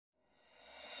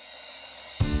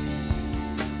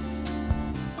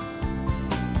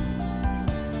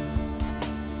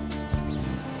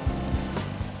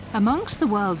Amongst the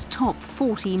world's top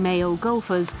 40 male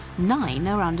golfers, 9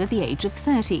 are under the age of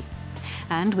 30.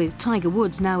 And with Tiger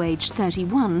Woods now aged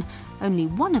 31, only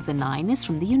one of the 9 is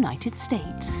from the United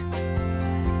States.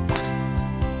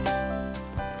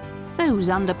 Those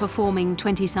underperforming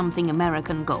 20-something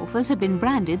American golfers have been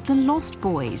branded the Lost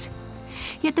Boys.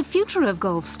 Yet the future of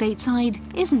golf stateside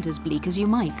isn't as bleak as you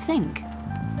might think.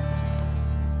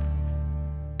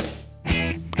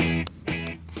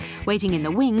 Waiting in the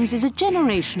wings is a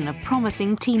generation of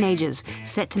promising teenagers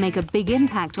set to make a big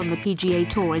impact on the PGA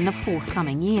Tour in the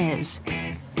forthcoming years.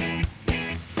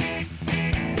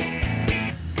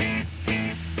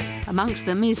 Amongst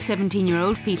them is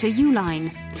 17-year-old Peter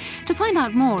Uihlein. To find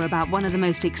out more about one of the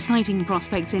most exciting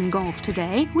prospects in golf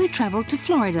today, we travelled to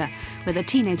Florida, where the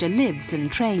teenager lives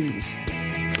and trains.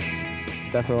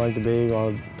 Definitely like to be one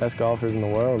of the best golfers in the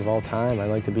world of all time. I'd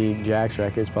like to beat Jack's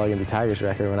record. It's probably going to be Tiger's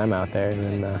record when I'm out there. And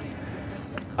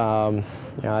then,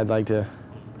 I'd like to,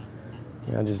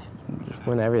 just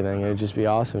win everything. It'd just be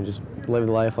awesome. Just live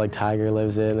the life like Tiger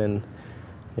lives it, and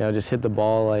just hit the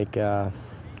ball like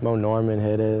Mo Norman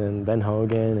hit it, and Ben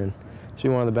Hogan, and just be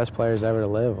one of the best players ever to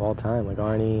live of all time, like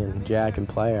Arnie and Jack and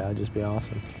Player. That'd just be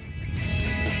awesome.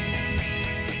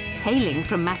 Hailing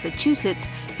from Massachusetts,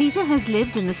 Peter has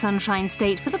lived in the Sunshine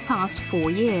State for the past 4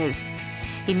 years.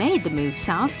 He made the move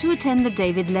south to attend the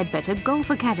David Ledbetter Golf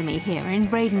Academy here in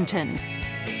Bradenton.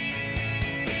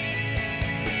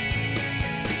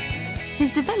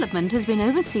 His development has been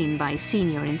overseen by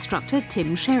senior instructor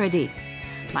Tim Sherrody.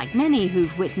 Like many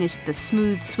who've witnessed the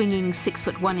smooth-swinging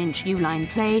 6'1" Uihlein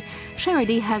play,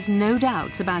 Sherrody has no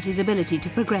doubts about his ability to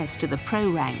progress to the pro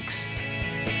ranks.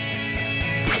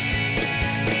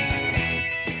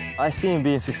 I see him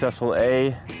being successful.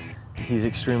 A, he's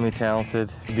extremely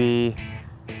talented. B,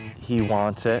 he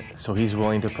wants it, so he's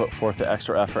willing to put forth the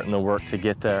extra effort and the work to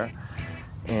get there.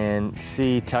 And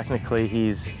C, technically,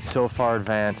 he's so far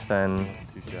advanced than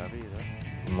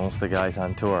most of the guys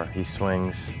on tour. He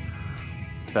swings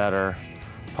better,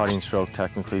 putting stroke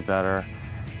technically better.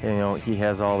 And, he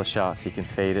has all the shots. He can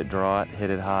fade it, draw it,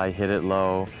 hit it high, hit it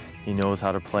low. He knows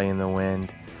how to play in the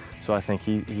wind. So I think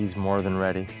he's more than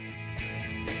ready.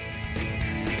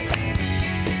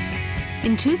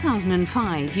 In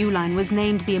 2005, Uihlein was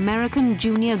named the American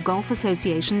Junior Golf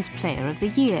Association's Player of the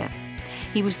Year.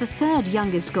 He was the 3rd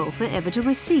youngest golfer ever to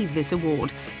receive this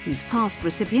award, whose past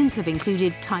recipients have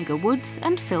included Tiger Woods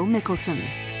and Phil Mickelson.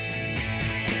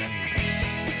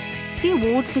 The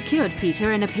award secured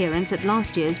Peter an appearance at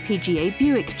last year's PGA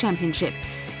Buick Championship.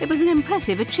 It was an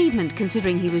impressive achievement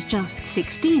considering he was just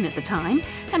 16 at the time,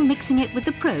 and mixing it with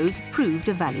the pros proved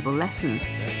a valuable lesson.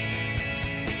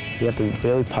 You have to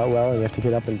really putt well, and you have to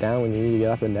get up and down when you need to get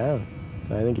up and down.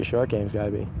 So I think your short game's got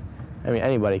to be. I mean,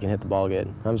 anybody can hit the ball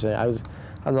good. I'm saying I was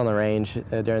on the range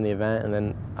during the event, and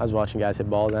then I was watching guys hit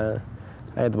balls. I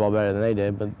hit the ball better than they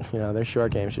did, but their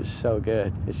short game's just so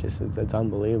good. It's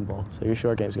unbelievable. So your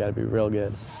short game's got to be real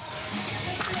good.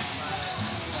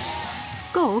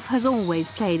 Golf has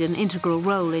always played an integral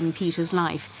role in Peter's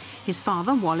life. His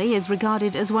father, Wally, is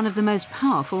regarded as one of the most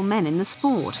powerful men in the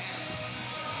sport.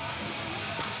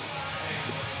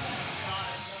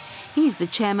 He's the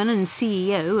chairman and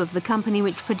CEO of the company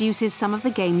which produces some of the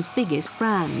game's biggest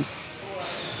brands.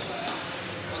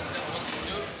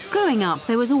 Growing up,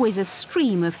 there was always a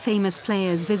stream of famous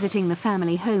players visiting the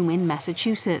family home in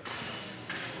Massachusetts.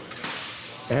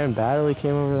 Aaron Baddeley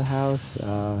came over to the house.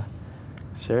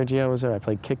 Sergio was there. I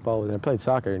played kickball with him. I played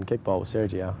soccer and kickball with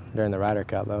Sergio during the Ryder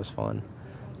Cup. That was fun.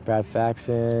 Brad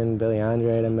Faxon, Billy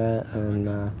Andre I met,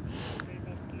 and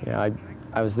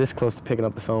I was this close to picking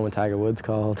up the phone when Tiger Woods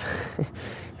called.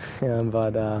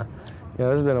 But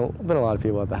there's been a lot of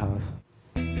people at the house.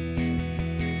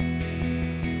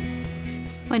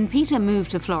 When Peter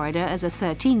moved to Florida as a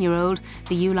 13-year-old,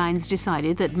 the Uihleins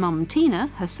decided that Mum Tina,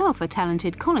 herself a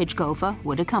talented college golfer,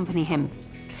 would accompany him.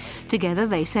 Together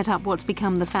they set up what's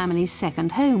become the family's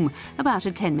second home, about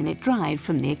a 10-minute drive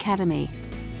from the academy.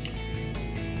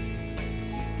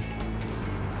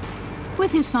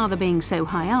 With his father being so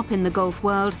high up in the golf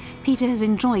world, Peter has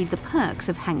enjoyed the perks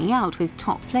of hanging out with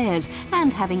top players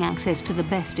and having access to the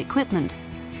best equipment.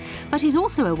 But he's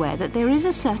also aware that there is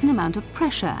a certain amount of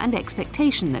pressure and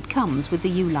expectation that comes with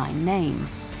the Uihlein name.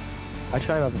 I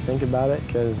try not to think about it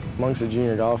because amongst the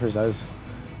junior golfers, I was,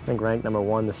 I think, ranked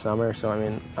 #1 this summer. So I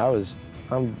mean,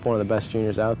 I'm one of the best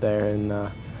juniors out there, and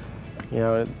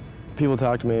people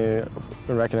talk to me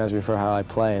and recognize me for how I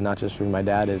play, and not just for who my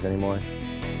dad is anymore.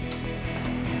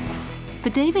 The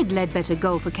David Ledbetter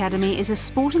Golf Academy is a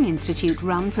sporting institute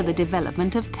run for the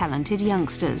development of talented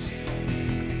youngsters.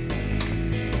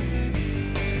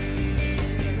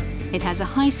 It has a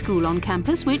high school on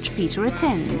campus which Peter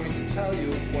attends. Tell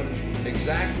you what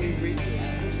exactly we do.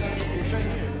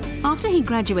 After he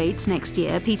graduates next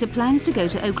year, Peter plans to go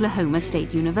to Oklahoma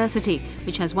State University,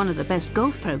 which has one of the best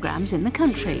golf programs in the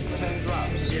country. 10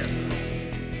 drops.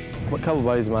 A couple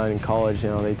buddies of mine in college,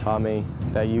 they taught me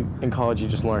that in college you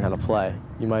just learn how to play.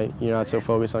 You're not so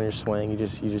focused on your swing. You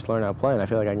just learn how to play, and I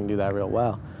feel like I can do that real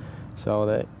well.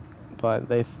 But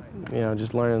they,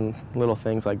 just learning little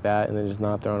things like that, and then just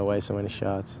not throwing away so many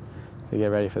shots to get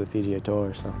ready for the PGA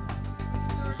Tour. So.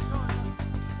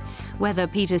 Whether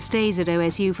Peter stays at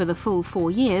OSU for the full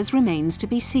 4 years remains to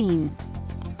be seen.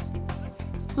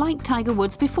 Like Tiger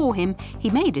Woods before him, he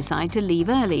may decide to leave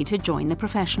early to join the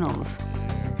professionals.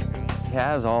 He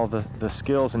has all the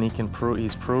skills, and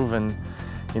he's proven,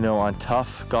 on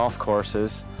tough golf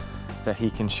courses that he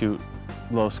can shoot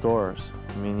low scores.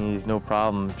 I mean, he's no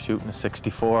problem shooting a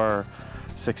 64,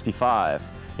 65,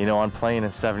 on playing in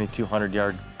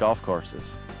 7,200-yard golf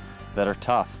courses that are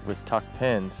tough with tucked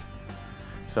pins.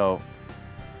 So,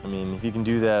 I mean, if you can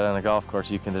do that on a golf course,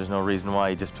 there's no reason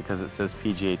why, just because it says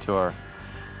PGA Tour,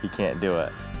 he can't do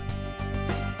it.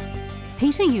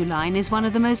 Peter Uihlein is one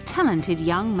of the most talented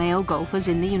young male golfers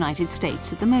in the United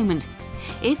States at the moment.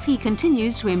 If he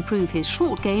continues to improve his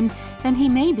short game, then he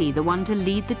may be the one to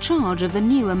lead the charge of the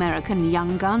new American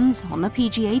young guns on the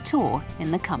PGA Tour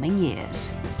in the coming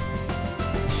years.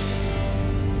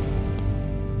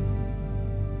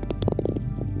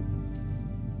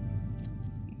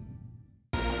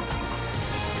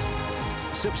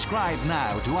 Subscribe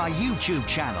now to our YouTube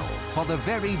channel for the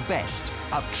very best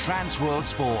of Trans World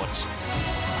Sports.